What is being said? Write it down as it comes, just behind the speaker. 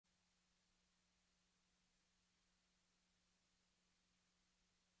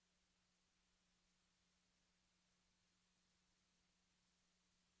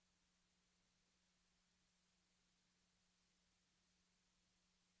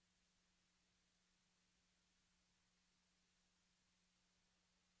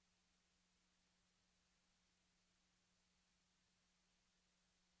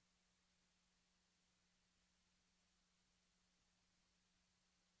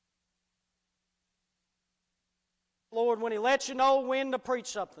Lord, when He lets you know when to preach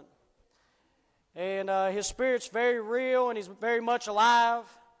something. And His Spirit's very real and He's very much alive.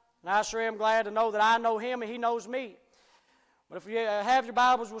 And I sure am glad to know that I know Him and He knows me. But if you have your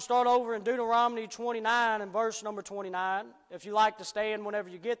Bibles, we'll start over in Deuteronomy 29 and verse number 29, if you like to stand whenever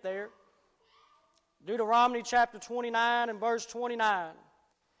you get there. Deuteronomy chapter 29 and verse 29.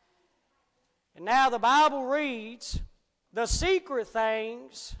 And now the Bible reads, "The secret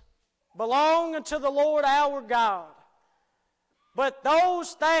things belong unto the Lord our God, but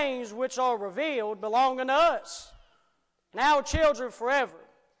those things which are revealed belong unto us, and our children forever,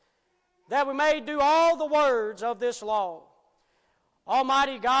 that we may do all the words of this law."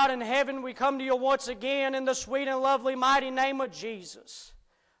 Almighty God in heaven, we come to you once again in the sweet and lovely mighty name of Jesus.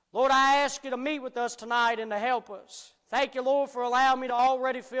 Lord, I ask you to meet with us tonight and to help us. Thank you, Lord, for allowing me to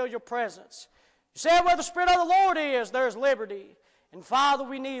already feel your presence. You said where the Spirit of the Lord is, there's liberty. And Father,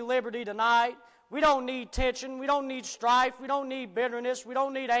 we need liberty tonight. We don't need tension. We don't need strife. We don't need bitterness. We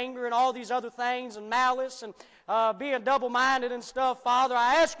don't need anger and all these other things and malice and being double-minded and stuff. Father,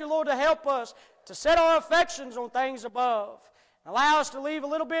 I ask you, Lord, to help us to set our affections on things above. Allow us to leave a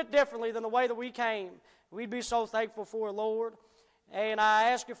little bit differently than the way that we came. We'd be so thankful for it, Lord. And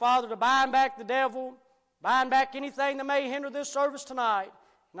I ask you, Father, to bind back the devil, bind back anything that may hinder this service tonight,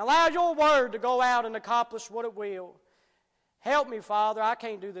 and allow your word to go out and accomplish what it will. Help me, Father. I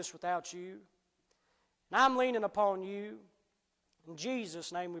can't do this without you. And I'm leaning upon you. In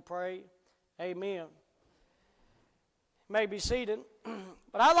Jesus' name we pray. Amen. You may be seated.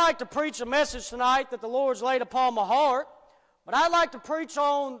 But I'd like to preach a message tonight that the Lord's laid upon my heart. But I'd like to preach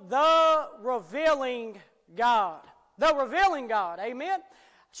on the revealing God. The revealing God. Amen?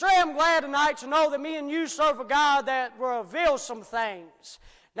 So I'm glad tonight to know that me and you serve a God that reveals some things.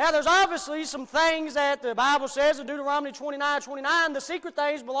 Now, there's obviously some things that the Bible says in Deuteronomy 29:29, the secret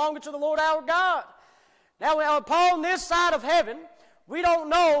things belonging to the Lord our God. Now, upon this side of heaven, we don't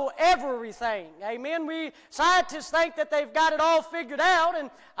know everything. Amen? Scientists think that they've got it all figured out, and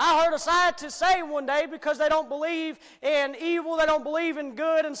I heard a scientist say one day, because they don't believe in evil, they don't believe in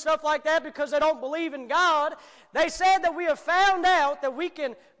good and stuff like that, because they don't believe in God, they said that we have found out that we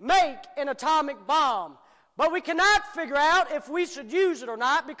can make an atomic bomb. But we cannot figure out if we should use it or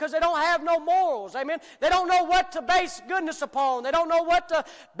not, because they don't have no morals. Amen? They don't know what to base goodness upon. They don't know what to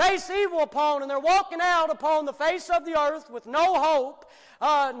base evil upon. And they're walking out upon the face of the earth with no hope,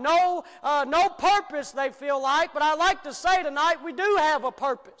 no purpose, they feel like. But I like to say tonight, we do have a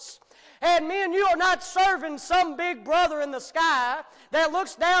purpose. And me and you are not serving some big brother in the sky that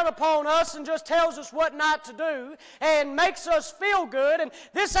looks down upon us and just tells us what not to do and makes us feel good. And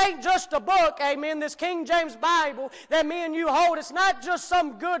this ain't just a book, amen, this King James Bible that me and you hold. It's not just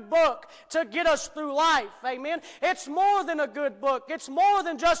some good book to get us through life, amen. It's more than a good book. It's more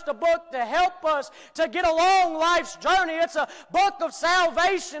than just a book to help us to get along life's journey. It's a book of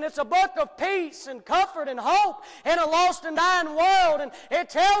salvation. It's a book of peace and comfort and hope in a lost and dying world. And it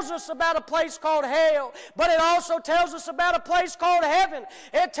tells us about a place called hell, but it also tells us about a place called heaven.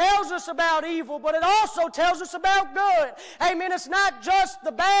 It tells us about evil, but it also tells us about good. Amen. It's not just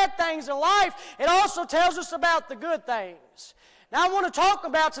the bad things in life, it also tells us about the good things. Now I want to talk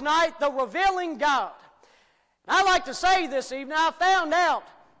about tonight the revealing God. And I like to say this evening, I found out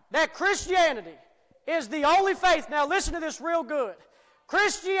that Christianity is the only faith. Now listen to this real good.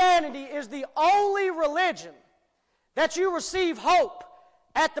 Christianity is the only religion that you receive hope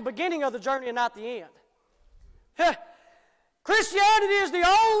at the beginning of the journey and not the end. Christianity is the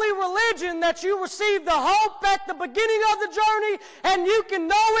only religion that you receive the hope at the beginning of the journey, and you can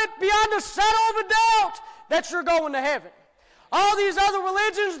know it beyond a shadow of a doubt that you're going to heaven. All these other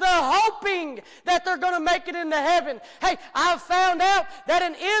religions, they're hoping that they're going to make it into heaven. Hey, I've found out that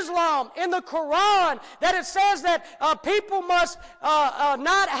in Islam, in the Quran, that it says that people must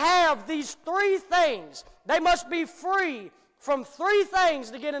not have these three things. They must be free from three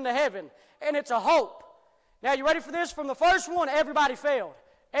things to get into heaven, and it's a hope. Now, you ready for this? From the first one, everybody failed.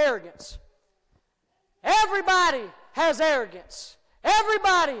 Arrogance. Everybody has arrogance.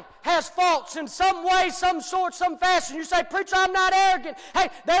 Everybody has faults in some way, some sort, some fashion. You say, "Preacher, I'm not arrogant." Hey,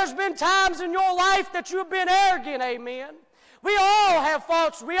 there's been times in your life that you've been arrogant, amen. We all have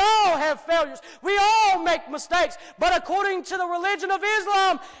faults. We all have failures. We all make mistakes. But according to the religion of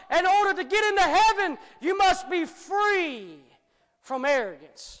Islam, in order to get into heaven, you must be free from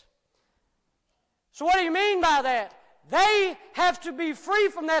arrogance. So what do you mean by that? They have to be free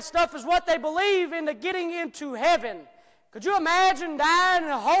from that stuff is what they believe into getting into heaven. Could you imagine dying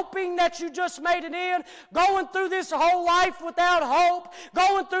and hoping that you just made it in, going through this whole life without hope,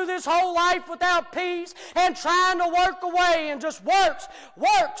 going through this whole life without peace, and trying to work away and just works,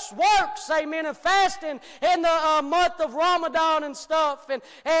 amen, and fasting in the month of Ramadan and stuff. And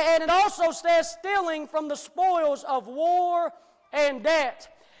it also says stealing from the spoils of war and debt.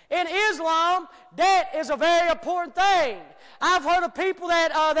 In Islam, debt is a very important thing. I've heard of people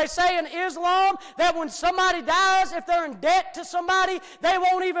that they say in Islam that when somebody dies, if they're in debt to somebody, they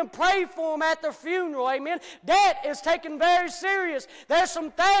won't even pray for them at their funeral. Amen. Debt is taken very serious. There's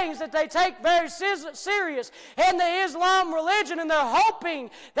some things that they take very serious in the Islam religion, and they're hoping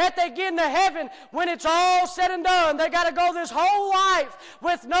that they get into heaven when it's all said and done. They got to go this whole life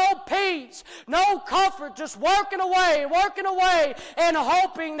with no peace, no comfort, just working away, and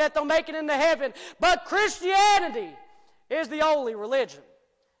hoping that they'll make it into heaven. But Christianity is the only religion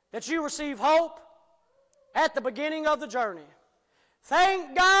that you receive hope at the beginning of the journey.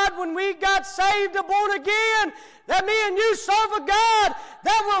 Thank God when we got saved and born again that me and you serve a God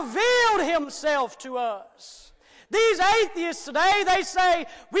that revealed Himself to us. These atheists today, they say,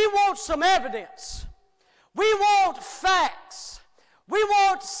 we want some evidence. We want facts. We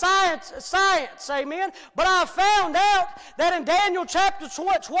want science, amen. But I found out that in Daniel chapter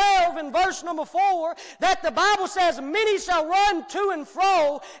 12 and verse number 4, that the Bible says, many shall run to and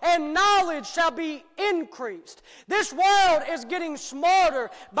fro, and knowledge shall be increased. This world is getting smarter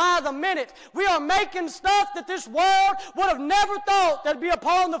by the minute. We are making stuff that this world would have never thought that'd be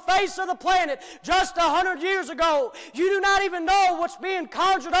upon the face of the planet just 100 years ago. You do not even know what's being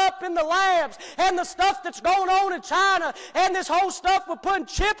conjured up in the labs, and the stuff that's going on in China, and this whole stuff we're putting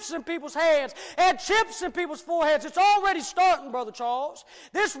chips in people's hands and chips in people's foreheads. It's already starting, Brother Charles.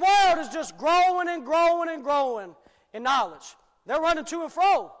 This world is just growing and growing and growing in knowledge. They're running to and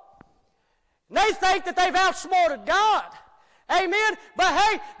fro. And they think that they've outsmarted God. Amen. But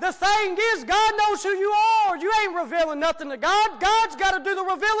hey, the thing is, God knows who you are. You ain't revealing nothing to God. God's got to do the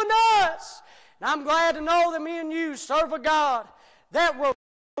revealing to us. And I'm glad to know that me and you serve a God that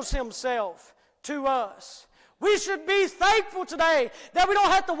reveals Himself to us. We should be thankful today that we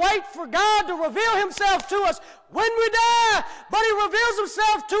don't have to wait for God to reveal Himself to us when we die, but He reveals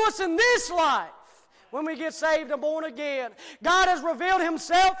Himself to us in this life. When we get saved and born again, God has revealed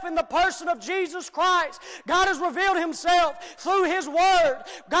Himself in the person of Jesus Christ. God has revealed Himself through His Word.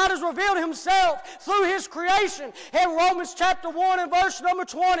 God has revealed Himself through His creation. In Romans chapter 1 and verse number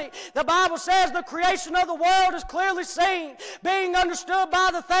 20, the Bible says the creation of the world is clearly seen, being understood by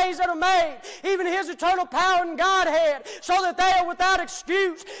the things that are made, even His eternal power and Godhead, so that they are without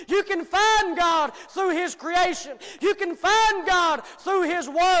excuse. You can find God through His creation. You can find God through His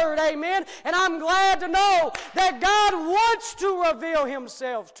Word. Amen. And I'm glad to know that God wants to reveal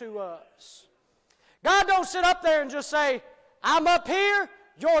Himself to us. God don't sit up there and just say, I'm up here,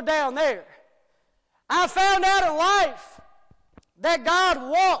 you're down there. I found out in life that God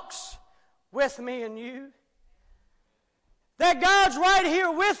walks with me and you. That God's right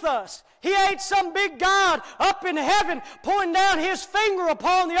here with us. He ain't some big God up in heaven pointing down His finger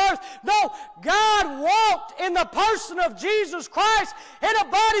upon the earth. No, God walked in the person of Jesus Christ in a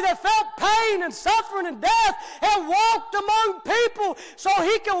body that felt pain and suffering and death and walked among people so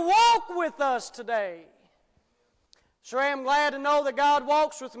He can walk with us today. Sure am glad to know that God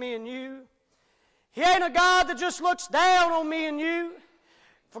walks with me and you. He ain't a God that just looks down on me and you.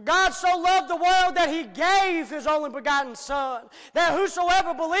 For God so loved the world that He gave His only begotten Son, that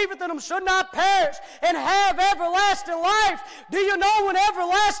whosoever believeth in Him should not perish and have everlasting life. Do you know when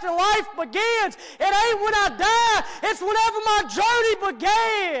everlasting life begins? It ain't when I die. It's whenever my journey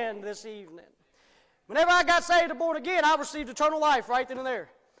began this evening. Whenever I got saved and born again, I received eternal life right then and there.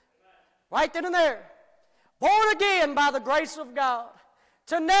 Right then and there. Born again by the grace of God.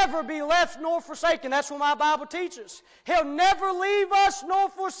 To never be left nor forsaken. That's what my Bible teaches. He'll never leave us nor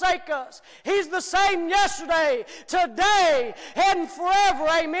forsake us. He's the same yesterday, today, and forever.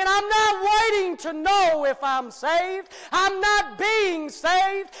 Amen. I'm not waiting to know if I'm saved. I'm not being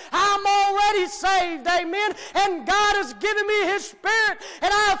saved. I'm already saved. Amen. And God has given me His Spirit,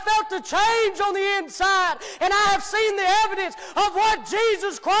 and I have felt the change on the inside, and I have seen the evidence of what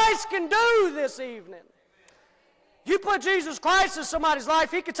Jesus Christ can do this evening. You put Jesus Christ in somebody's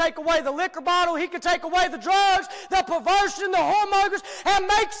life, He could take away the liquor bottle, He could take away the drugs, the perversion, the whoremongers, and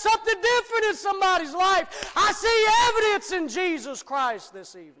make something different in somebody's life. I see evidence in Jesus Christ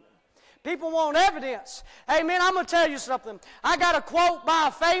this evening. People want evidence. Amen. I'm going to tell you something. I got a quote by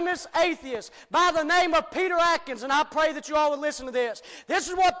a famous atheist by the name of Peter Atkins, and I pray that you all would listen to this. This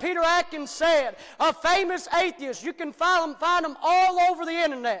is what Peter Atkins said, a famous atheist. You can find him all over the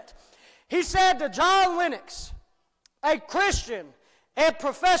internet. He said to John Lennox, a Christian and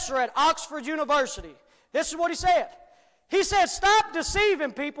professor at Oxford University. This is what he said. He said, stop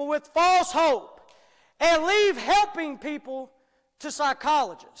deceiving people with false hope and leave helping people to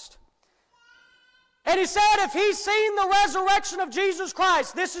psychologists. And he said if he's seen the resurrection of Jesus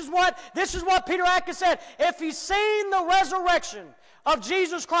Christ, this is what Peter Atkins said, if he's seen the resurrection of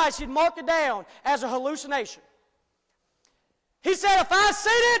Jesus Christ, he'd mark it down as a hallucination. He said if I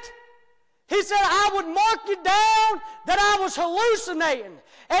seen it, he said I would mark it down that I was hallucinating.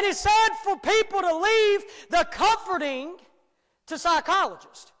 And he said for people to leave the comforting to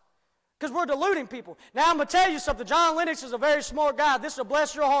psychologists, because we're deluding people. Now I'm going to tell you something. John Lennox is a very smart guy. This will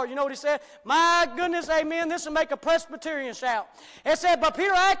bless your heart. You know what he said? My goodness, amen, this will make a Presbyterian shout. It said, but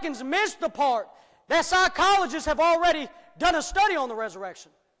Peter Atkins missed the part that psychologists have already done a study on the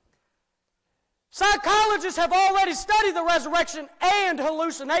resurrection. Psychologists have already studied the resurrection and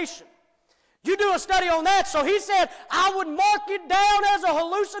hallucination. You do a study on that. So he said, I would mark it down as a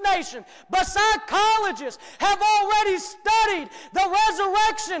hallucination. But psychologists have already studied the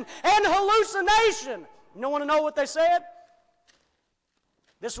resurrection and hallucination. You don't want to know what they said?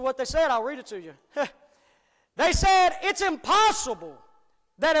 This is what they said. I'll read it to you. They said, it's impossible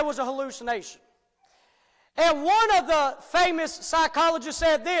that it was a hallucination. And one of the famous psychologists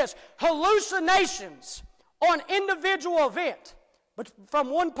said this, hallucinations on individual event, but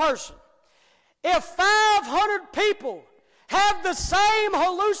from one person. If 500 people have the same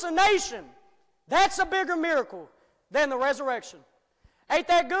hallucination, that's a bigger miracle than the resurrection. Ain't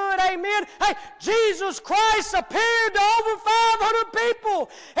that good? Amen. Hey, Jesus Christ appeared to over 500 people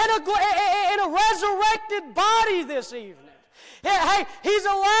in a resurrected body this evening. Hey, he's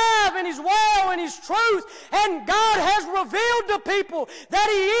alive and he's well and he's truth, and God has revealed to people that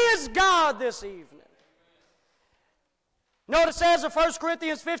he is God this evening. Note it says in 1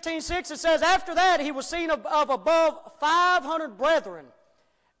 Corinthians 15:6, it says, after that he was seen of above 500 brethren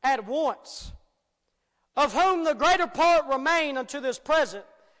at once, of whom the greater part remain unto this present,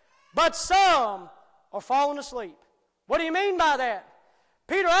 but some are fallen asleep. What do you mean by that?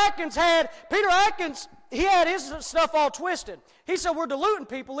 Peter Atkins, he had his stuff all twisted. He said, we're deluding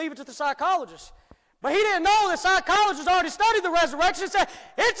people, leave it to the psychologists. But he didn't know that psychologists already studied the resurrection. He said,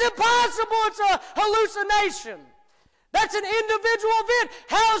 it's impossible, it's a hallucination. That's an individual event.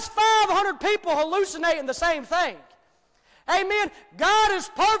 How is 500 people hallucinating the same thing? Amen. God is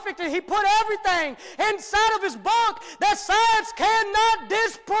perfect, and he put everything inside of his book that science cannot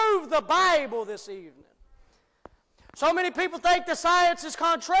disprove the Bible this evening. So many people think that science is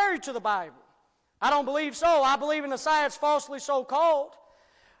contrary to the Bible. I don't believe so. I believe in the science falsely so called.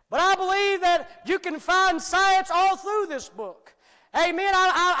 But I believe that you can find science all through this book. Amen.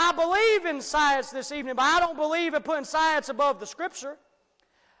 I believe in science this evening, but I don't believe in putting science above the Scripture.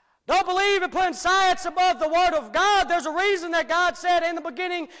 Don't believe in putting science above the Word of God. There's a reason that God said in the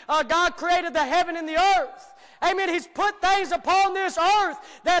beginning, God created the heaven and the earth. Amen. He's put things upon this earth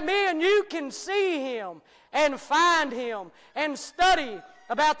that me and you can see him and find him and study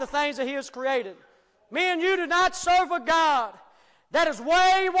about the things that he has created. Me and you do not serve a God that is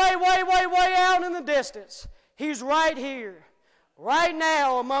way, way, way, way, way out in the distance. He's right here, right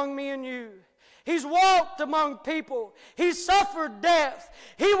now among me and you. He's walked among people. He suffered death.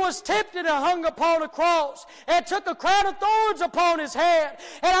 He was tempted and hung upon a cross and took a crown of thorns upon his head.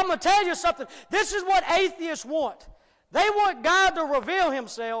 And I'm going to tell you something. This is what atheists want. They want God to reveal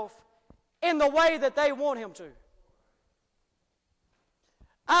himself in the way that they want him to.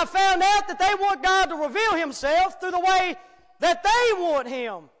 I found out that they want God to reveal himself through the way that they want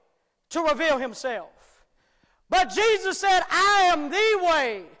him to reveal himself. But Jesus said, I am the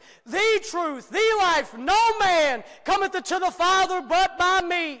way, the truth, the life. No man cometh to the Father but by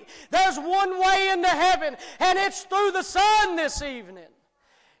me. There's one way into heaven, and it's through the Son this evening.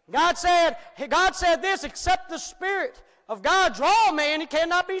 God said this, except the Spirit of God draw a man, he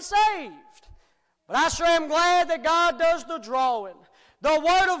cannot be saved. But I sure am glad that God does the drawing. The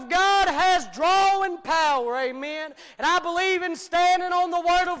Word of God has drawing power, amen. And I believe in standing on the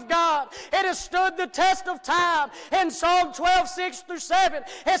Word of God. It has stood the test of time. In Psalm 12:6-7,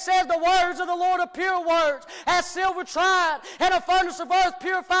 it says, the words of the Lord are pure words, as silver tried, and a furnace of earth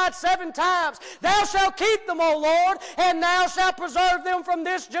purified 7 times. Thou shalt keep them, O Lord, and thou shalt preserve them from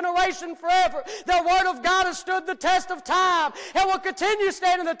this generation forever. The Word of God has stood the test of time, and will continue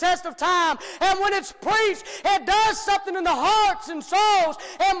standing the test of time. And when it's preached, it does something in the hearts and souls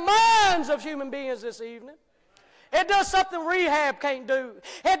and minds of human beings this evening. It does something rehab can't do.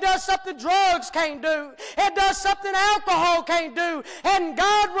 It does something drugs can't do. It does something alcohol can't do. And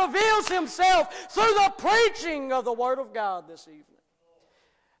God reveals himself through the preaching of the Word of God this evening.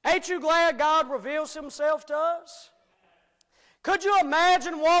 Ain't you glad God reveals himself to us? Could you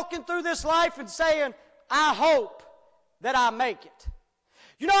imagine walking through this life and saying, I hope that I make it?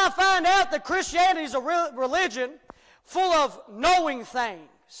 You know, I find out that Christianity is a religion full of knowing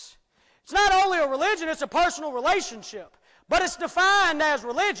things. It's not only a religion, it's a personal relationship. But it's defined as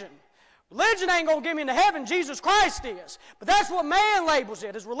religion. Religion ain't going to get me into heaven. Jesus Christ is. But that's what man labels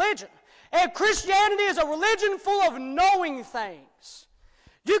it, as religion. And Christianity is a religion full of knowing things.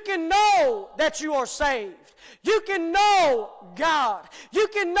 You can know that you are saved. You can know God. You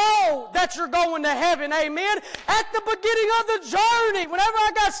can know that you're going to heaven. Amen. At the beginning of the journey, whenever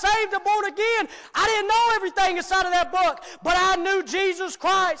I got saved and born again, I didn't know everything inside of that book, but I knew Jesus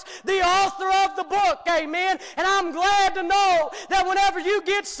Christ, the author of the book. Amen. And I'm glad to know that whenever you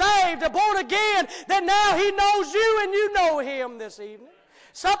get saved and born again, that now He knows you and you know Him this evening.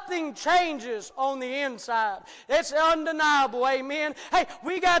 Something changes on the inside. It's undeniable, amen. Hey,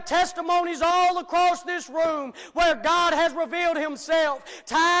 we got testimonies all across this room where God has revealed Himself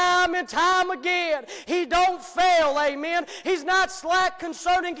time and time again. He don't fail, amen. He's not slack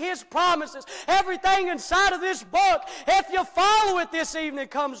concerning His promises. Everything inside of this book, if you follow it this evening,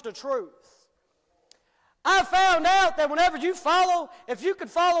 comes to truth. I found out that whenever you follow, if you could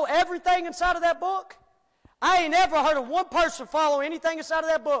follow everything inside of that book, I ain't ever heard of one person follow anything inside of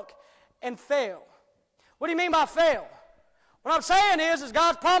that book and fail. What do you mean by fail? What I'm saying is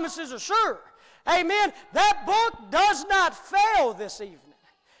God's promises are sure. Amen. That book does not fail this evening.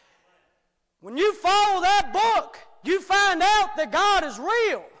 When you follow that book, you find out that God is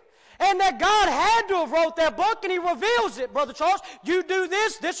real. And that God had to have wrote that book, and He reveals it, Brother Charles. You do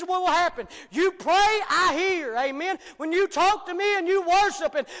this, this is what will happen. You pray, I hear. Amen. When you talk to me and you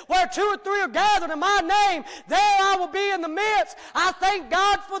worship, and where 2 or 3 are gathered in my name, there I will be in the midst. I thank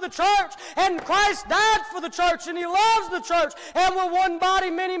God for the church, and Christ died for the church, and He loves the church, and we're one body,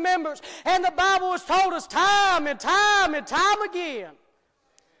 many members. And the Bible has told us time and time and time again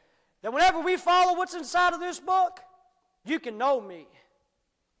that whenever we follow what's inside of this book, you can know me.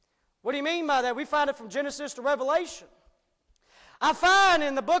 What do you mean by that? We find it from Genesis to Revelation. I find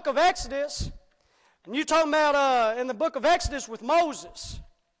in the book of Exodus, and you're talking about in the book of Exodus with Moses,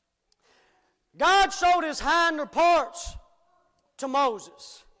 God showed His hinder parts to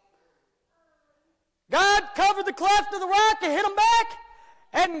Moses. God covered the cleft of the rock and hit him back,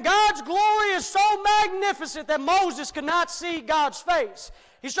 and God's glory is so magnificent that Moses could not see God's face.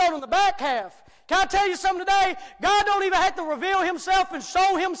 He showed him the back half. Can I tell you something today? God don't even have to reveal Himself and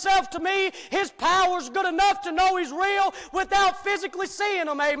show Himself to me. His power is good enough to know He's real without physically seeing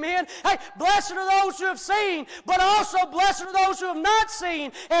Him. Amen. Hey, blessed are those who have seen, but also blessed are those who have not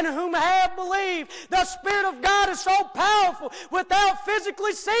seen and whom have believed. The Spirit of God is so powerful without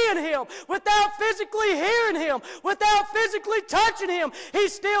physically seeing Him, without physically hearing Him, without physically touching Him.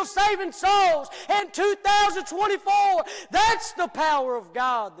 He's still saving souls. And 2024, that's the power of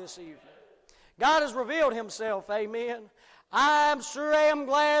God this evening. God has revealed Himself, amen. I sure am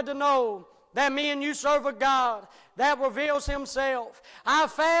glad to know that me and you serve a God that reveals Himself. I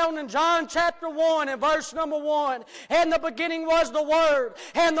found in John chapter 1 and verse number 1, "In the beginning was the Word,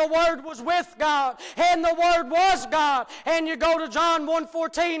 and the Word was with God, and the Word was God." And you go to John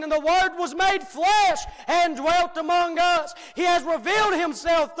 1:14, "And the Word was made flesh and dwelt among us." He has revealed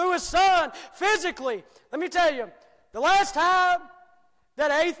Himself through His Son physically. Let me tell you, the last time that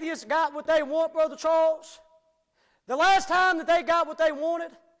atheists got what they want, Brother Charles, the last time that they got what they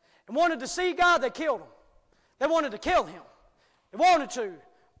wanted and wanted to see God, they killed Him. They wanted to kill Him. They wanted to.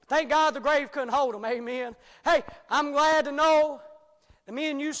 But thank God the grave couldn't hold Him. Amen. Hey, I'm glad to know that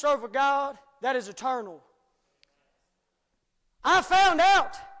me and you serve a God that is eternal. I found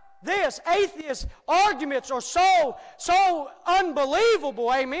out this. Atheist arguments are so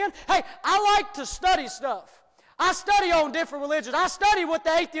unbelievable. Amen. Hey, I like to study stuff. I study on different religions. I study what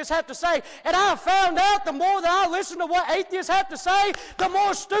the atheists have to say. And I have found out the more that I listen to what atheists have to say, the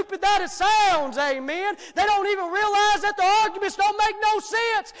more stupid that it sounds, amen. They don't even realize that the arguments don't make no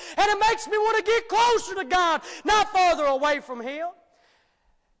sense. And it makes me want to get closer to God, not farther away from Him.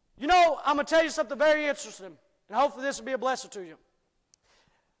 You know, I'm going to tell you something very interesting, and hopefully this will be a blessing to you.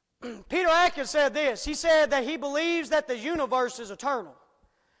 Peter Atkins said this. He said that he believes that the universe is eternal.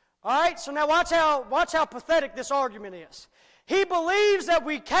 All right, so now watch how pathetic this argument is. He believes that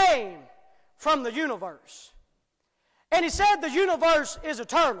we came from the universe. And he said the universe is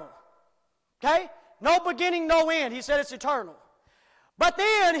eternal. Okay? No beginning, no end. He said it's eternal. But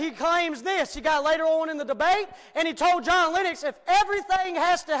then he claims this. He got later on in the debate, and he told John Lennox, if everything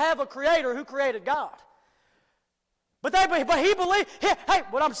has to have a creator, who created God? But he believed, hey,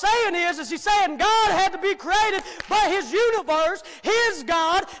 what I'm saying is he's saying God had to be created, but His universe, His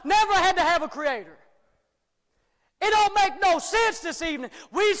God, never had to have a creator. It don't make no sense this evening.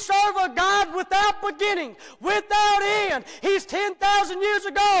 We serve a God without beginning, without end. He's 10,000 years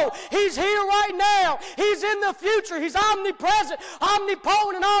ago. He's here right now. He's in the future. He's omnipresent,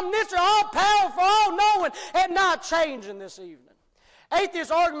 omnipotent, and omniscient, all powerful, all knowing, and not changing this evening.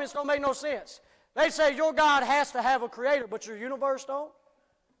 Atheist arguments don't make no sense. They say your God has to have a creator, but your universe don't.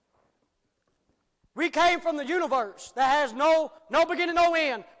 We came from the universe that has no beginning, no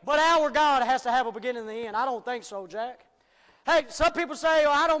end, but our God has to have a beginning and an end. I don't think so, Jack. Hey, some people say,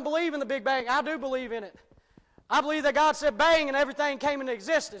 I don't believe in the Big Bang. I do believe in it. I believe that God said bang and everything came into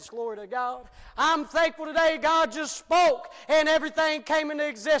existence. Glory to God. I'm thankful today God just spoke and everything came into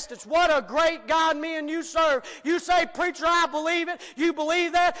existence. What a great God me and you serve. You say, preacher, I believe it. You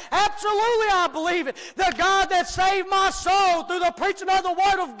believe that? Absolutely I believe it. The God that saved my soul through the preaching of the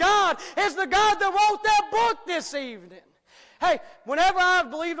Word of God is the God that wrote that book this evening. Hey, whenever I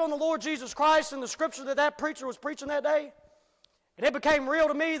believed on the Lord Jesus Christ and the scripture that preacher was preaching that day, and it became real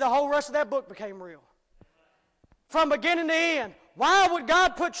to me, the whole rest of that book became real. From beginning to end. Why would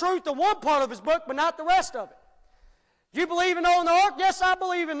God put truth in one part of His book but not the rest of it? You believe in Noah and the ark? Yes, I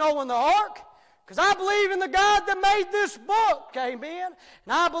believe in Noah and the ark. Because I believe in the God that made this book. Amen.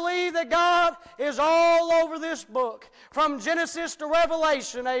 And I believe that God is all over this book. From Genesis to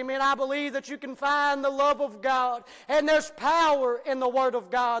Revelation. Amen. I believe that you can find the love of God. And there's power in the Word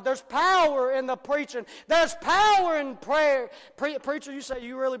of God. There's power in the preaching. There's power in prayer. Preacher, you say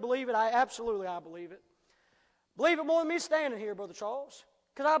you really believe it? Absolutely I believe it. Believe it more than me standing here, Brother Charles,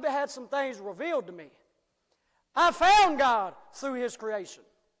 because I've had some things revealed to me. I found God through His creation.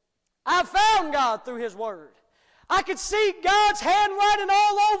 I found God through His Word. I could see God's handwriting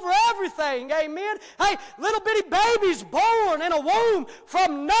all over everything, amen. Hey, little bitty babies born in a womb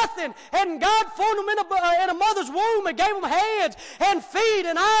from nothing, and God formed them in a mother's womb and gave them hands and feet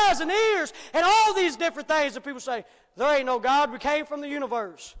and eyes and ears and all these different things that people say, there ain't no God, we came from the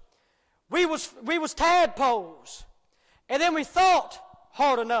universe. We was tadpoles. And then we thought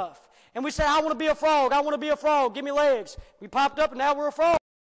hard enough. And we said, I want to be a frog. I want to be a frog. Give me legs. We popped up and now we're a frog.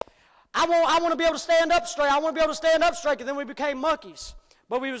 I want to be able to stand up straight. I want to be able to stand up straight. And then we became monkeys.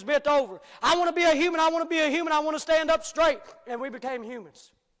 But we was bent over. I want to be a human. I want to be a human. I want to stand up straight. And we became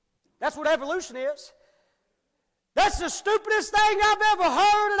humans. That's what evolution is. That's the stupidest thing I've ever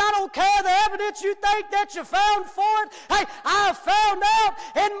heard, and I don't care the evidence you think that you found for it. Hey, I have found out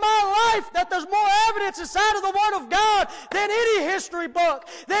in my life that there's more evidence inside of the Word of God than any history book,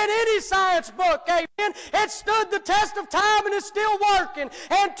 than any science book. Amen. It stood the test of time, and it's still working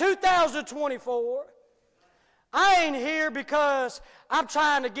in 2024. I ain't here because I'm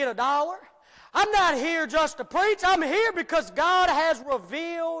trying to get $1. I'm not here just to preach. I'm here because God has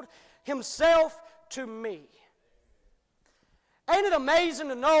revealed Himself to me. Ain't it amazing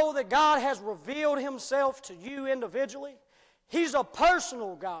to know that God has revealed Himself to you individually? He's a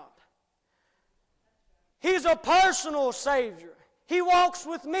personal God. He's a personal Savior. He walks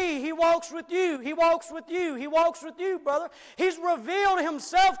with me. He walks with you. He walks with you. He walks with you, brother. He's revealed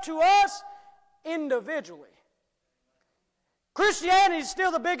Himself to us individually. Christianity is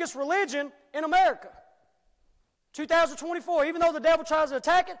still the biggest religion in America. 2024, even though the devil tries to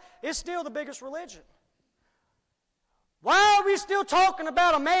attack it, it's still the biggest religion. Why are we still talking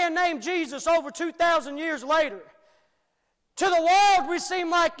about a man named Jesus over 2,000 years later? To the world, we seem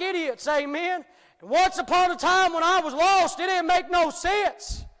like idiots, amen? And once upon a time when I was lost, it didn't make no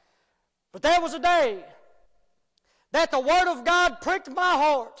sense. But there was a day that the Word of God pricked my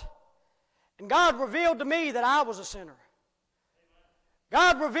heart, and God revealed to me that I was a sinner.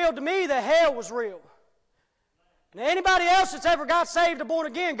 God revealed to me that hell was real. And anybody else that's ever got saved or born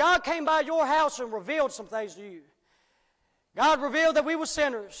again, God came by your house and revealed some things to you. God revealed that we were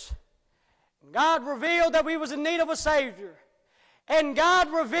sinners. God revealed that we was in need of a Savior. And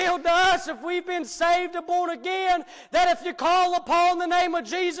God revealed to us, if we've been saved and born again, that if you call upon the name of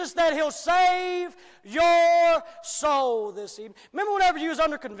Jesus, that He'll save your soul this evening. Remember whenever you was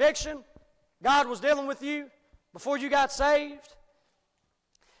under conviction, God was dealing with you before you got saved?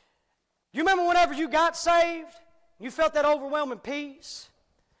 You remember whenever you got saved, you felt that overwhelming peace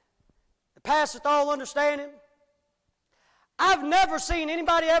that passeth all understanding? I've never seen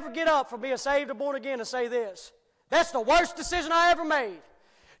anybody ever get up from being saved or born again and say this: that's the worst decision I ever made.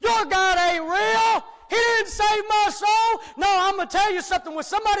 Your God ain't real. He didn't save my soul. No, I'm going to tell you something. When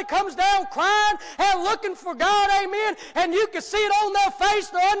somebody comes down crying and looking for God, amen, and you can see it on their face,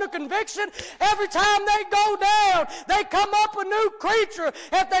 they're under conviction, every time they go down, they come up a new creature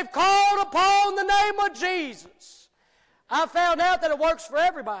if they've called upon the name of Jesus. I found out that it works for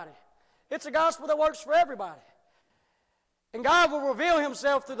everybody. It's a gospel that works for everybody. And God will reveal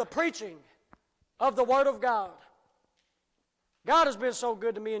Himself through the preaching of the Word of God. God has been so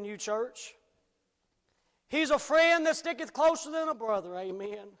good to me and you, church. He's a friend that sticketh closer than a brother.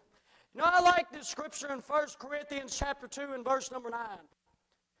 Amen. You know, I like this scripture in 1 Corinthians chapter 2 and verse number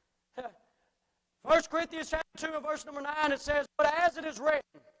 9. 1 Corinthians chapter 2 and verse number 9, it says, "But as it is written,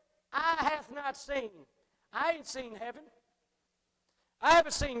 eye hath not seen." I ain't seen heaven. I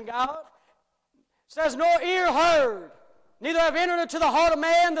haven't seen God. It says, "Nor ear heard, neither have entered into the heart of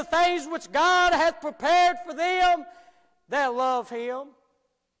man the things which God hath prepared for them that love Him.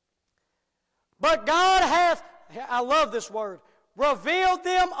 But God hath," I love this word, "revealed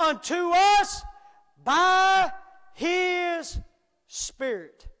them unto us by His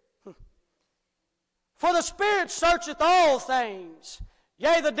Spirit. For the Spirit searcheth all things,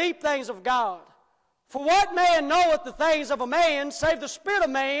 yea, the deep things of God. For what man knoweth the things of a man, save the spirit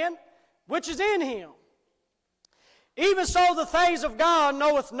of man, which is in him? Even so the things of God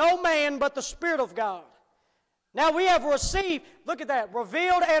knoweth no man but the Spirit of God." Now we have received, look at that,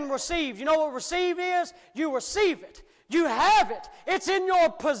 revealed and received. You know what receive is? You receive it. You have it. It's in your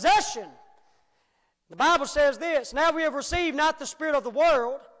possession. The Bible says this, "Now we have received not the spirit of the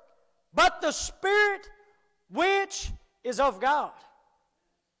world, but the Spirit which is of God,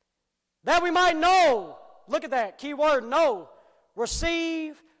 that we might know," look at that, key word, know,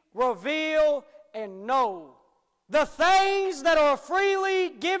 receive, reveal, and know, "the things that are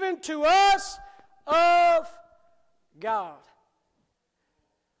freely given to us of God."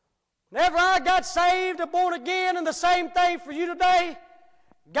 Whenever I got saved and born again, and the same thing for you today,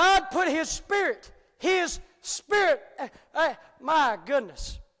 God put His Spirit, my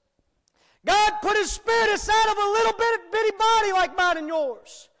goodness. God put His Spirit inside of a little bitty body like mine and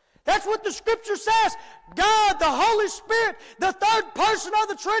yours. That's what the Scripture says. God, the Holy Spirit, the third person of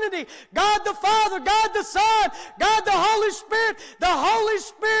the Trinity, God the Father, God the Son, God the Holy Spirit. The Holy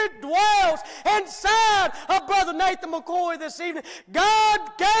Spirit dwells inside of Brother Nathan McCoy this evening.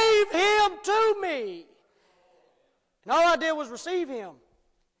 God gave Him to me. And all I did was receive Him.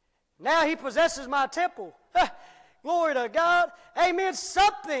 Now He possesses my temple. Glory to God. Amen.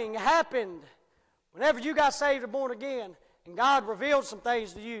 Something happened whenever you got saved and born again, and God revealed some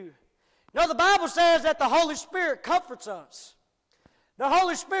things to you. You know, the Bible says that the Holy Spirit comforts us. The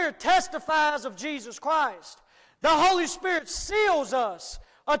Holy Spirit testifies of Jesus Christ. The Holy Spirit seals us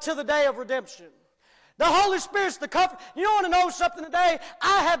until the day of redemption. The Holy Spirit's the comfort. You want to know something today?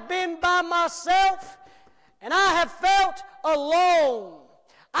 I have been by myself, and I have felt alone.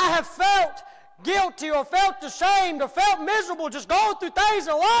 I have felt guilty or felt ashamed or felt miserable just going through things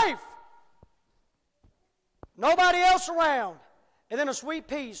in life. Nobody else around. And then a sweet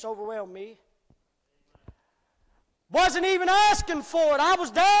peace overwhelmed me. Wasn't even asking for it. I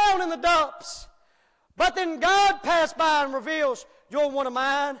was down in the dumps. But then God passed by and reveals, "You're one of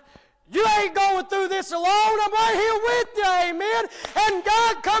mine. You ain't going through this alone. I'm right here with you." Amen. And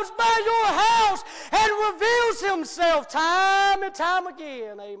God comes by your house and reveals Himself time and time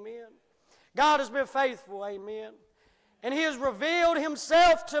again. Amen. God has been faithful. Amen. And He has revealed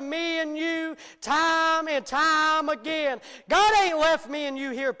Himself to me and you time and time again. God ain't left me and you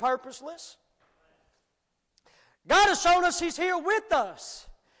here purposeless. God has shown us He's here with us.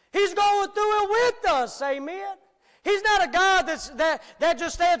 He's going through it with us. Amen. He's not a God that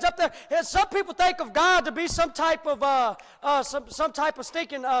just stands up there. And some people think of God to be some type of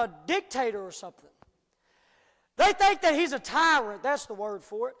stinking dictator or something. They think that He's a tyrant. That's the word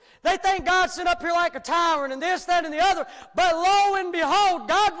for it. They think God's sitting up here like a tyrant and this, that, and the other. But lo and behold,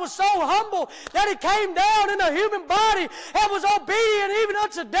 God was so humble that He came down in a human body and was obedient even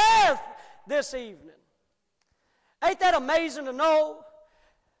unto death this evening. Ain't that amazing to know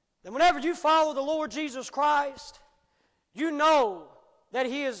that whenever you follow the Lord Jesus Christ, you know that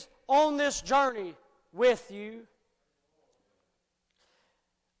He is on this journey with you.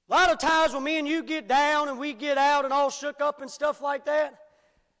 A lot of times when me and you get down and we get out and all shook up and stuff like that,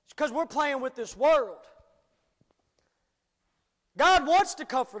 it's because we're playing with this world. God wants to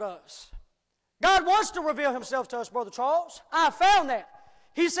comfort us. God wants to reveal Himself to us, Brother Charles. I found that.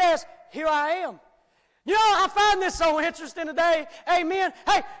 He says, "Here I am." You know, I find this so interesting today. Amen.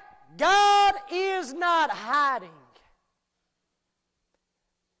 Hey, God is not hiding.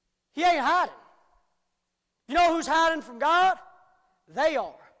 He ain't hiding. You know who's hiding from God? They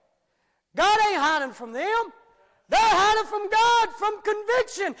are. God ain't hiding from them. They're hiding from God, from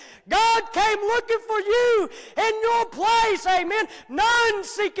conviction. God came looking for you in your place, amen. None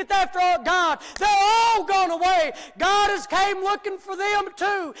seeketh after God. They're all gone away. God has came looking for them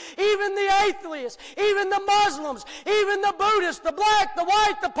too. Even the atheists, even the Muslims, even the Buddhists, the black, the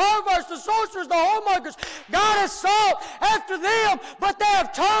white, the perverts, the sorcerers, the whoremongers. God has sought after them, but they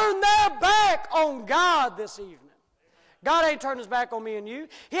have turned their back on God this evening. God ain't turned his back on me and you.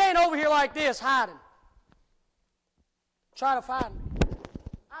 He ain't over here like this, hiding, trying to find me.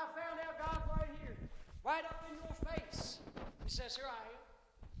 I found out God's right here, right up in your face. He says, here I am.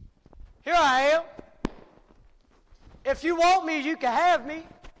 Here I am. If you want me, you can have me.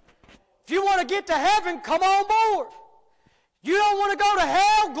 If you want to get to heaven, come on board. You don't want to go to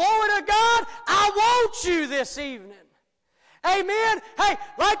hell? Glory to God. I want you this evening. Amen. Hey,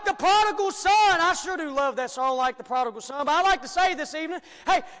 like the prodigal son. I sure do love that song, Like the Prodigal Son. But I like to say this evening,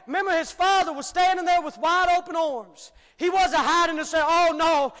 hey, remember his father was standing there with wide open arms. He wasn't hiding and saying, oh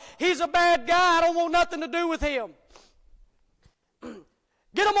no, he's a bad guy. I don't want nothing to do with him.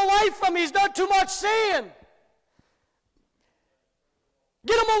 Get him away from me. He's done too much sin.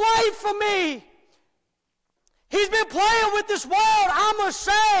 Get him away from me. He's been playing with this world. I'm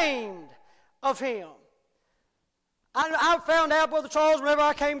ashamed of him. I found out, Brother Charles, whenever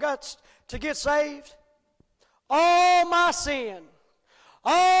I got to get saved, all my sin,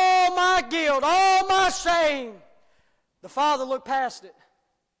 all my guilt, all my shame, the Father looked past it,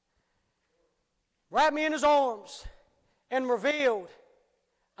 wrapped me in his arms, and revealed,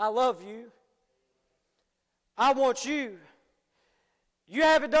 I love you. I want you. You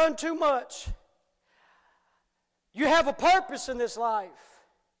haven't done too much. You have a purpose in this life.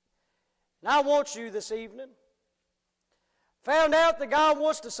 And I want you this evening. Found out that God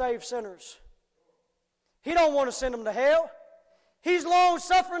wants to save sinners. He don't want to send them to hell. He's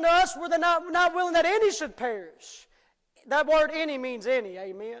long-suffering to us where they're not willing that any should perish. That word any means any,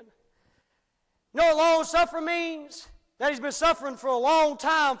 amen. You know what long-suffering means? That he's been suffering for a long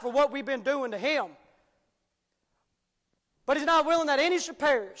time for what we've been doing to him. But he's not willing that any should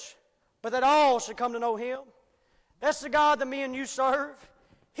perish, but that all should come to know him. That's the God that me and you serve.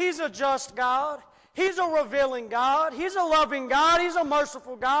 He's a just God. He's a revealing God. He's a loving God. He's a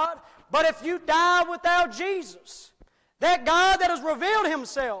merciful God. But if you die without Jesus, that God that has revealed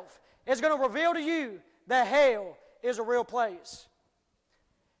himself is going to reveal to you that hell is a real place.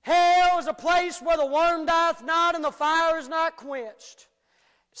 Hell is a place where the worm dieth not and the fire is not quenched.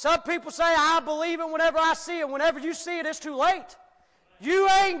 Some people say, I believe it whenever I see it. Whenever you see it, it's too late. You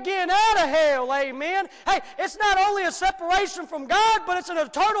ain't getting out of hell, amen. Hey, it's not only a separation from God, but it's an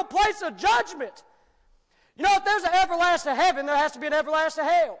eternal place of judgment. You know, if there's an everlasting heaven, there has to be an everlasting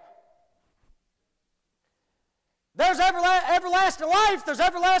hell. There's everlasting life, there's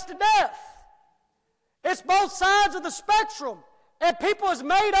everlasting death. It's both sides of the spectrum. And people has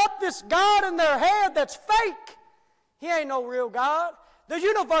made up this God in their head that's fake. He ain't no real God. The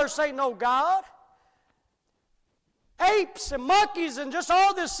universe ain't no God. Apes and monkeys and just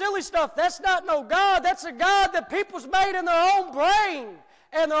all this silly stuff, that's not no God. That's a God that people's made in their own brain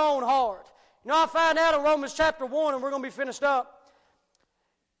and their own heart. You know, I find out in Romans chapter 1, and we're going to be finished up,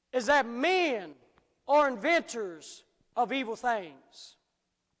 is that men are inventors of evil things.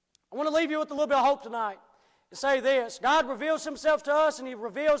 I want to leave you with a little bit of hope tonight and say this. God reveals himself to us, and he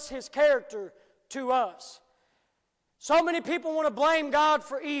reveals his character to us. So many people want to blame God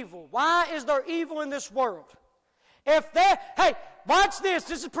for evil. Why is there evil in this world? Hey, watch this.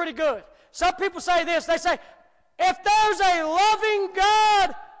 This is pretty good. Some people say this. They say, if there's a loving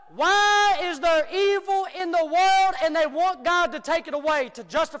God, why is there evil in the world? And they want God to take it away to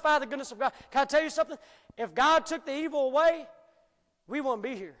justify the goodness of God. Can I tell you something? If God took the evil away, we wouldn't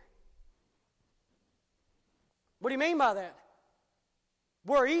be here. What do you mean by that?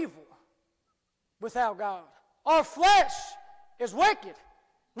 We're evil without God. Our flesh is wicked.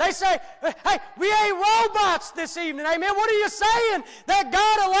 They say, hey, we ain't robots this evening, amen. What are you saying? That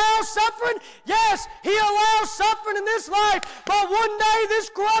God allows suffering? Yes, he allows suffering in this life, but one day this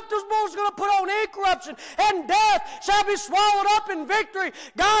corruptible is going to put on incorruption, and death shall be swallowed up in victory.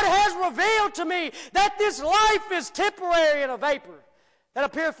 God has revealed to me that this life is temporary and a vapor that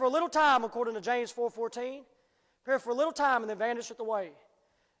appears for a little time, according to James 4:14. Appear for a little time and then vanisheth away.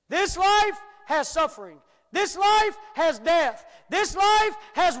 This life has suffering. This life has death. This life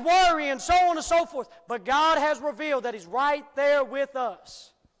has worry and so on and so forth. But God has revealed that he's right there with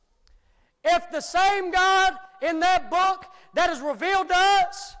us. If the same God in that book that has revealed to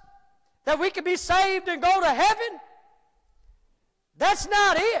us that we can be saved and go to heaven, that's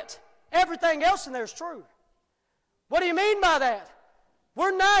not it. Everything else in there is true. What do you mean by that?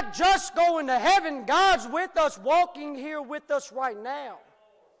 We're not just going to heaven. God's with us, walking here with us right now.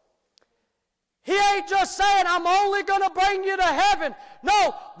 He ain't just saying, I'm only going to bring you to heaven.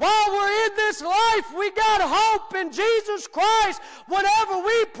 No, while we're in this life, we got hope in Jesus Christ. Whenever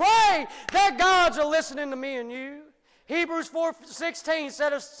we pray, that God's listening to me and you. Hebrews 4:16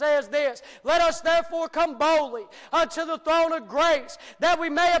 says this, "Let us therefore come boldly unto the throne of grace, that we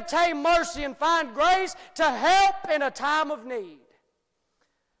may obtain mercy and find grace to help in a time of need."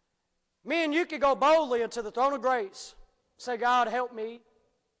 Me and you can go boldly unto the throne of grace. Say, "God, help me.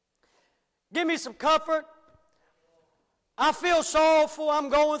 Give me some comfort. I feel sorrowful. I'm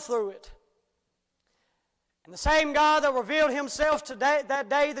going through it." And the same God that revealed Himself today, that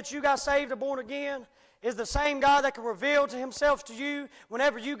day that you got saved or born again, is the same God that can reveal to Himself to you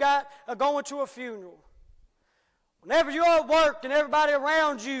whenever you got going to a funeral. Whenever you're at work and everybody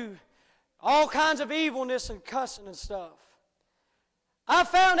around you, all kinds of evilness and cussing and stuff. I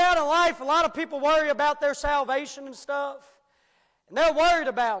found out in life a lot of people worry about their salvation and stuff, and they're worried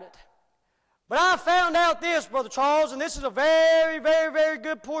about it. But I found out this, Brother Charles, and this is a very, very, very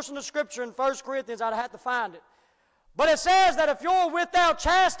good portion of Scripture in 1 Corinthians. I'd have to find it. But it says that if you're without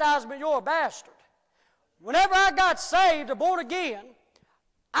chastisement, you're a bastard. Whenever I got saved or born again,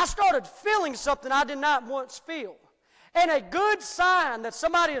 I started feeling something I did not once feel. And a good sign that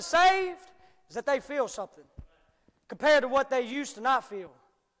somebody is saved is that they feel something compared to what they used to not feel.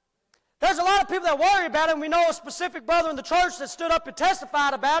 There's a lot of people that worry about it, and we know a specific brother in the church that stood up and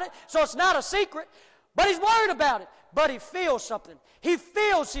testified about it, so it's not a secret, but he's worried about it. But he feels something. He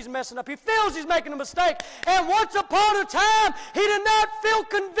feels he's messing up. He feels he's making a mistake. And once upon a time, he did not feel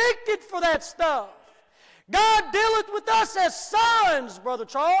convicted for that stuff. God dealeth with us as sons, Brother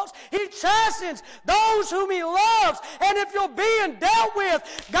Charles. He chastens those whom He loves. And if you're being dealt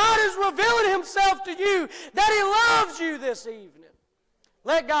with, God is revealing Himself to you that He loves you this evening.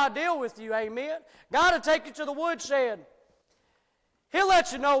 Let God deal with you, amen. God will take you to the woodshed. He'll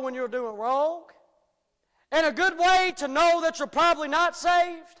let you know when you're doing wrong. And a good way to know that you're probably not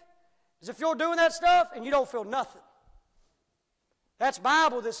saved is if you're doing that stuff and you don't feel nothing. That's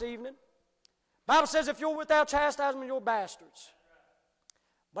Bible this evening. Bible says if you're without chastisement, you're bastards.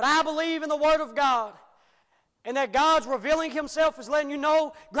 But I believe in the Word of God, and that God's revealing Himself is letting you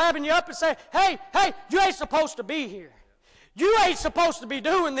know, grabbing you up and saying, hey, you ain't supposed to be here. You ain't supposed to be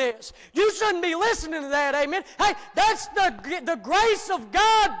doing this. You shouldn't be listening to that, amen. Hey, that's the grace of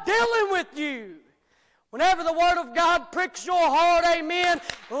God dealing with you. Whenever the Word of God pricks your heart, amen,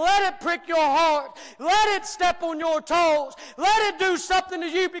 let it prick your heart. Let it step on your toes. Let it do something to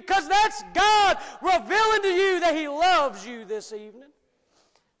you, because that's God revealing to you that He loves you this evening.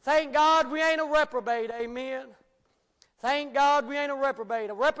 Thank God we ain't a reprobate, amen. Thank God we ain't a reprobate.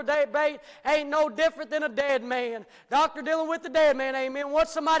 A reprobate ain't no different than a dead man. Doctor dealing with the dead man, amen. Once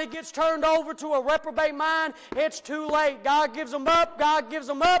somebody gets turned over to a reprobate mind, it's too late. God gives them up, God gives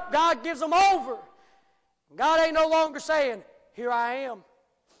them up, God gives them over. God ain't no longer saying, here I am.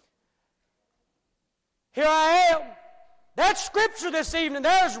 Here I am. That's Scripture this evening.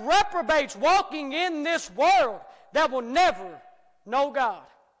 There's reprobates walking in this world that will never know God.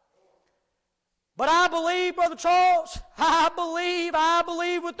 But I believe, Brother Charles, I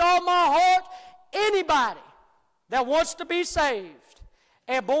believe with all my heart, anybody that wants to be saved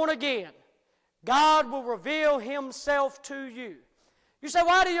and born again, God will reveal Himself to you. You say,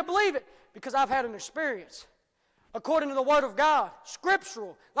 why do you believe it? Because I've had an experience. According to the Word of God,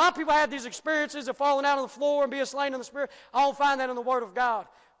 scriptural. A lot of people have these experiences of falling out on the floor and being slain in the Spirit. I don't find that in the Word of God.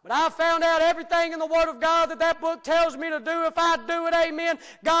 But I found out everything in the Word of God that book tells me to do. If I do it, amen,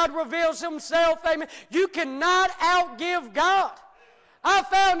 God reveals Himself, amen. You cannot outgive God. I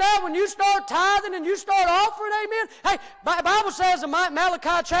found out when you start tithing and you start offering, amen. Hey, the Bible says in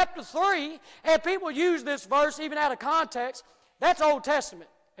Malachi chapter 3, and people use this verse even out of context, that's Old Testament.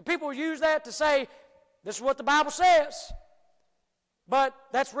 And people use that to say, this is what the Bible says. But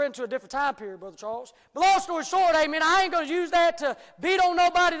that's written to a different time period, Brother Charles. But long story short, amen, I ain't going to use that to beat on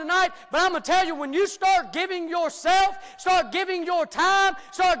nobody tonight, but I'm going to tell you, when you start giving yourself, start giving your time,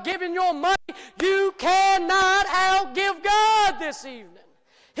 start giving your money, you cannot outgive God this evening.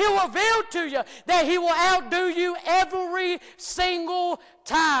 He'll reveal to you that He will outdo you every single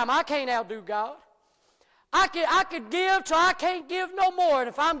time. I can't outdo God. I could give till I can't give no more. And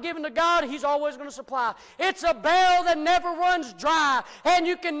if I'm giving to God, He's always going to supply. It's a barrel that never runs dry. And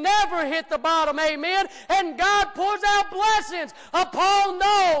you can never hit the bottom, amen. And God pours out blessings upon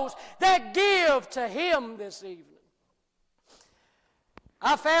those that give to Him this evening.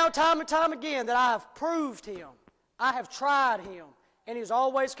 I found time and time again that I have proved Him. I have tried Him. And He's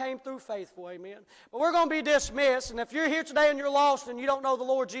always came through faithful, amen. But we're going to be dismissed. And if you're here today and you're lost and you don't know the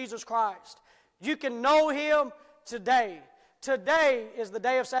Lord Jesus Christ, you can know Him today. Today is the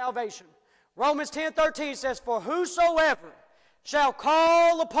day of salvation. Romans 10:13 says, for whosoever shall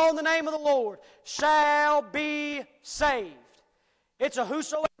call upon the name of the Lord shall be saved. It's a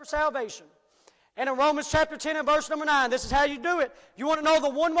whosoever salvation. And in Romans chapter 10 and verse number 9, this is how you do it. You want to know the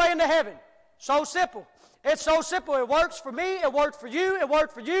one way into heaven. So simple. It's so simple. It works for me. It worked for you. It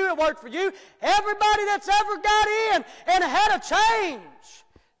worked for you. It worked for you. Everybody that's ever got in and had a change.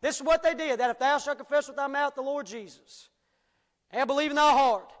 This is what they did. That if thou shalt confess with thy mouth the Lord Jesus, and believe in thy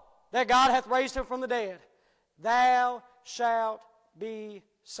heart that God hath raised him from the dead, thou shalt be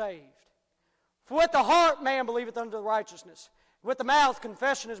saved. For with the heart man believeth unto righteousness. With the mouth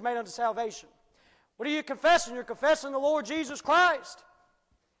confession is made unto salvation. What are you confessing? You're confessing the Lord Jesus Christ.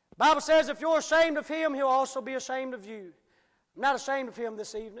 The Bible says if you're ashamed of him, he'll also be ashamed of you. I'm not ashamed of him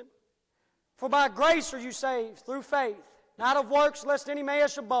this evening. For by grace are you saved through faith, not of works, lest any man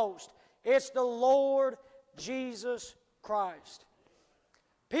should boast. It's the Lord Jesus Christ.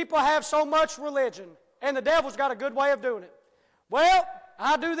 People have so much religion, and the devil's got a good way of doing it. Well,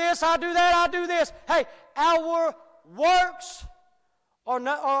 I do this, I do that, I do this. Hey, our works or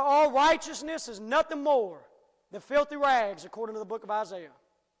our righteousness is nothing more than filthy rags, according to the book of Isaiah.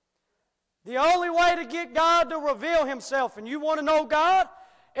 The only way to get God to reveal himself, and you want to know God,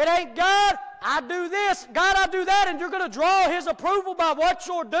 it ain't God, I do this, God, I do that, and you're going to draw his approval by what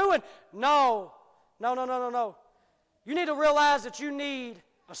you're doing. No. You need to realize that you need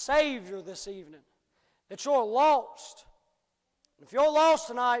a Savior this evening, that you're lost. If you're lost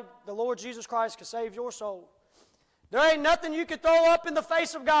tonight, the Lord Jesus Christ can save your soul. There ain't nothing you can throw up in the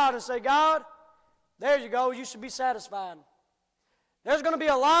face of God and say, God, there you go, you should be satisfied. There's going to be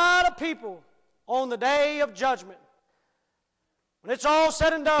a lot of people on the day of judgment. When it's all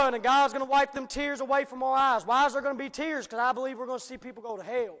said and done and God's going to wipe them tears away from our eyes. Why is there going to be tears? Because I believe we're going to see people go to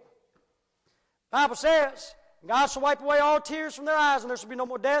hell. The Bible says, God shall wipe away all tears from their eyes, and there shall be no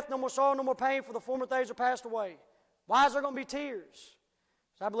more death, no more sorrow, no more pain, for the former things are passed away. Why is there going to be tears?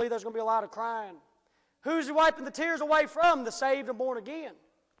 Because I believe there's going to be a lot of crying. Who's he wiping the tears away from? The saved and born again.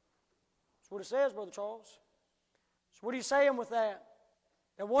 That's what it says, Brother Charles. So what are you saying with that?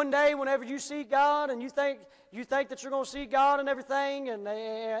 That one day, whenever you see God and you think that you're going to see God and everything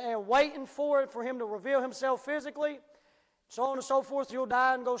and waiting for him to reveal himself physically, so on and so forth, you'll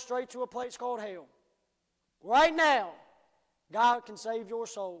die and go straight to a place called hell. Right now, God can save your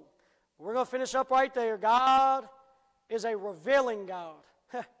soul. We're going to finish up right there. God is a revealing God.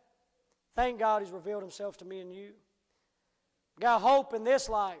 Thank God he's revealed himself to me and you. Got hope in this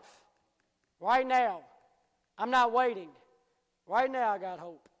life. Right now. I'm not waiting. Right now I got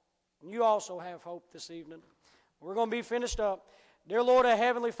hope. And you also have hope this evening. We're going to be finished up. Dear Lord, our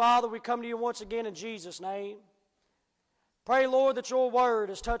Heavenly Father, we come to you once again in Jesus' name. Pray, Lord, that your word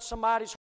has touched somebody's